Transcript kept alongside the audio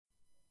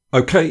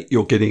Okay,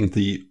 you're getting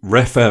the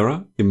ref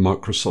error in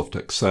Microsoft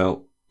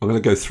Excel. I'm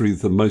going to go through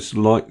the most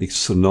likely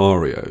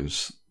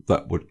scenarios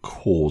that would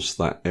cause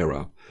that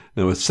error.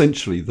 Now,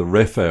 essentially, the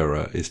ref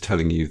error is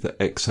telling you that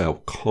Excel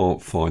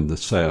can't find the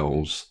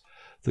cells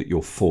that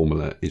your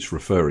formula is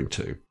referring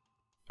to.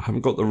 I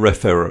haven't got the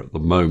ref error at the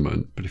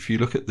moment, but if you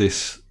look at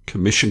this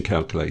commission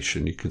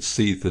calculation, you can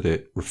see that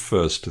it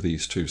refers to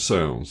these two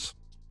cells.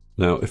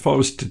 Now, if I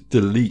was to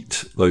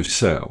delete those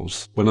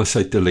cells, when I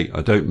say delete,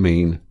 I don't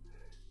mean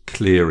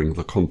clearing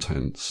the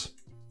contents.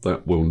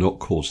 That will not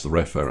cause the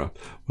ref error.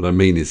 What I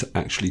mean is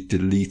actually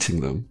deleting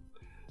them.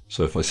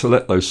 So if I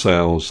select those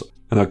cells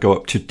and I go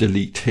up to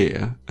delete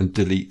here and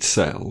delete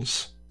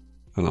cells,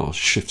 and I'll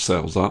shift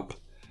cells up,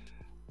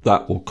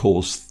 that will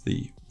cause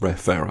the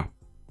ref error.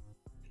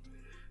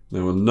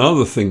 Now,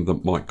 another thing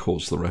that might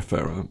cause the ref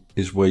error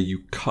is where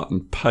you cut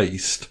and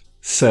paste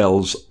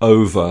cells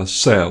over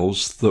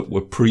cells that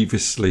were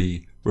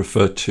previously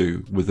referred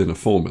to within a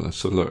formula.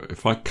 So look,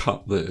 if I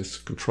cut this,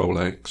 Control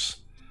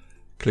X,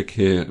 click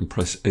here and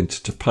press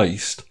Enter to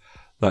paste,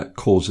 that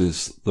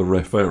causes the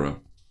ref error.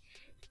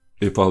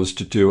 If I was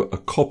to do a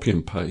copy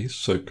and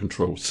paste, so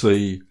Control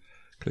C,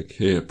 click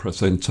here,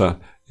 press Enter,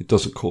 it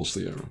doesn't cause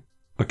the error.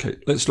 Okay,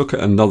 let's look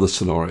at another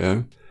scenario.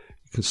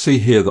 You can see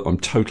here that I'm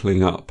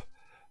totaling up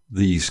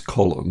these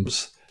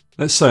columns.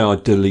 Let's say I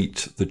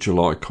delete the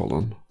July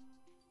column.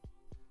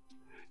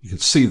 You can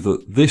see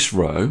that this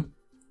row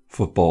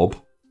for Bob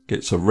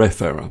gets a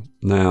ref error.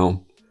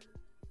 Now,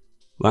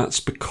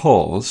 that's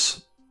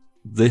because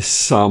this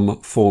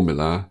sum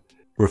formula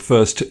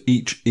refers to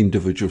each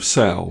individual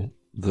cell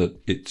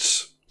that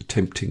it's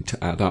attempting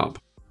to add up.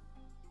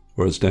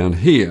 Whereas down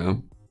here,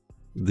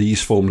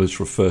 these formulas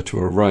refer to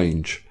a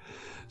range.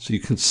 So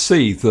you can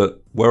see that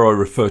where I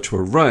refer to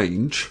a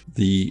range,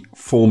 the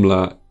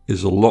formula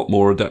is a lot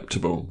more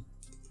adaptable.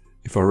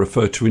 If I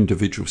refer to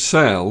individual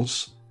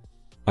cells,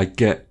 I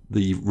get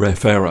the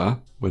ref error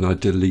when I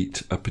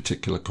delete a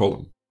particular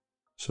column.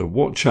 So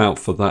watch out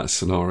for that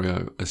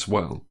scenario as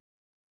well.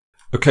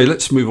 Okay,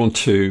 let's move on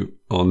to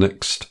our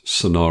next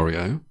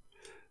scenario.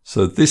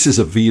 So this is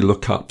a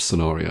VLOOKUP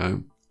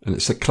scenario, and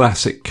it's a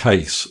classic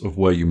case of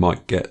where you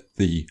might get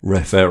the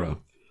ref error.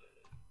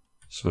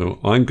 So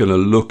I'm going to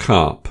look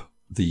up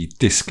the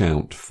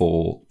discount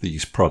for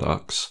these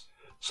products.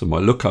 So my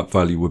lookup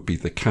value would be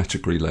the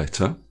category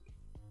letter,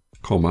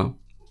 comma,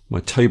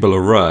 my table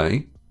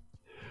array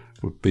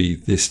would be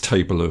this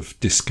table of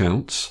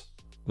discounts,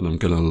 and I'm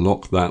going to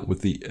lock that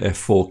with the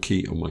F4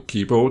 key on my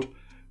keyboard,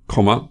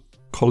 comma,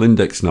 col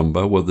index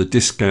number, well, the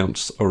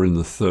discounts are in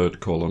the third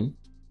column,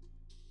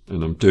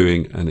 and I'm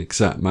doing an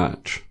exact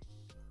match.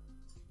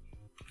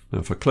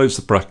 Now, if I close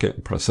the bracket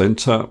and press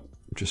Enter,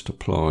 just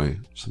apply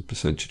some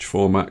percentage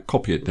format,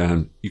 copy it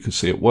down, you can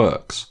see it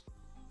works.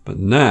 But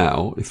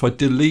now, if I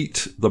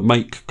delete the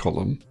make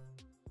column,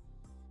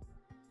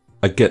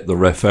 I get the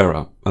ref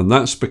error, and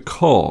that's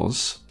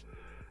because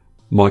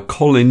my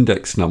col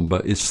index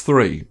number is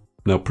 3.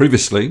 Now,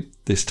 previously,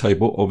 this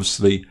table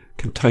obviously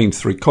contained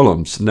 3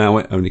 columns. Now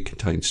it only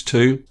contains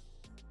 2.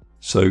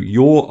 So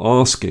you're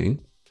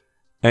asking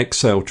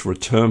Excel to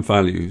return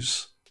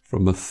values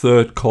from a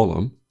third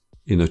column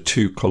in a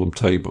 2-column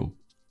table.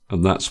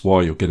 And that's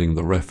why you're getting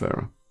the ref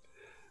error.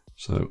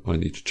 So I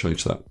need to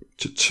change that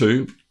to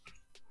 2,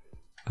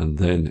 and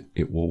then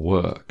it will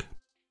work.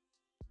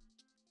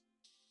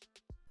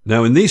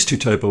 Now, in these two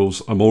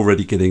tables, I'm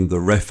already getting the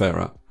ref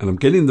error, and I'm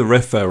getting the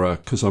ref error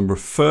because I'm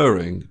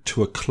referring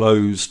to a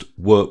closed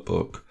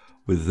workbook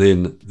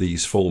within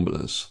these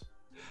formulas.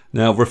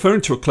 Now,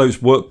 referring to a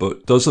closed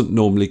workbook doesn't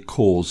normally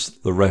cause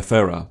the ref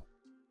error,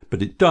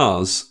 but it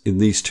does in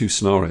these two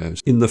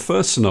scenarios. In the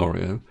first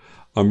scenario,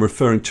 I'm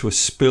referring to a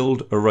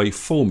spilled array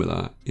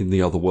formula in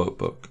the other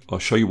workbook. I'll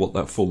show you what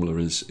that formula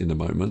is in a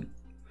moment.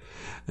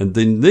 And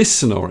in this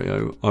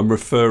scenario, I'm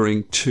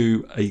referring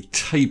to a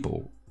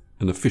table,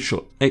 an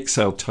official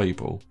Excel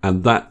table,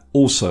 and that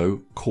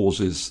also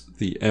causes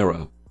the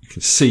error. You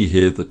can see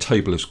here the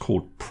table is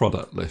called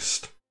product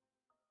list.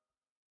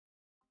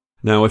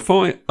 Now, if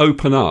I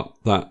open up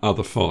that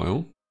other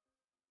file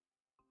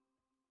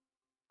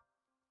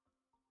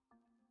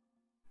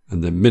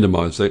and then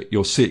minimize it,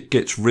 you'll see it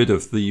gets rid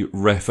of the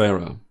ref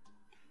error.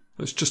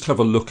 Let's just have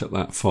a look at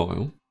that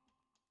file.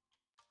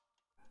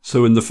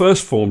 So in the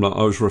first formula,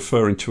 I was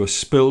referring to a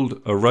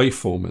spilled array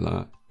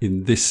formula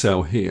in this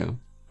cell here,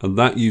 and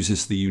that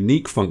uses the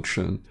unique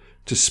function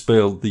to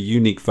spill the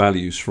unique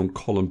values from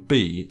column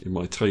B in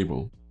my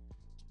table.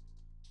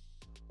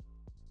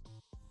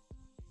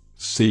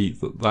 See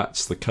that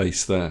that's the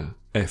case there,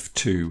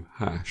 F2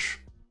 hash.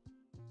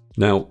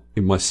 Now,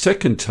 in my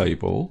second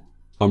table,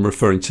 I'm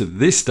referring to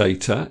this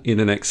data in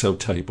an Excel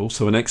table.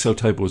 So an Excel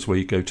table is where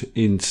you go to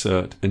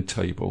Insert and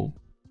Table.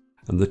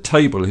 And the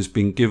table has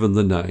been given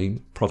the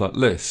name Product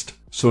List.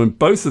 So in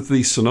both of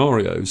these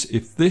scenarios,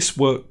 if this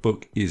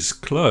workbook is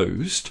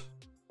closed,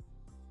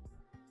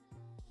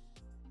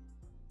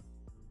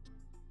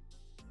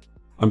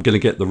 I'm going to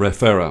get the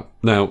ref error.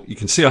 Now, you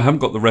can see I haven't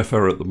got the ref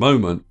error at the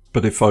moment,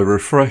 but if I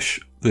refresh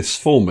this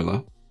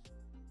formula,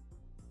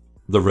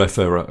 the ref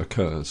error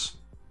occurs.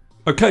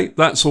 Okay,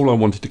 that's all I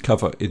wanted to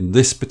cover in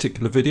this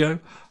particular video.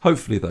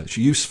 Hopefully that's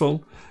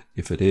useful.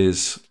 If it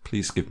is,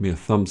 please give me a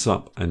thumbs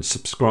up and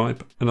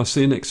subscribe, and I'll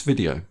see you next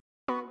video.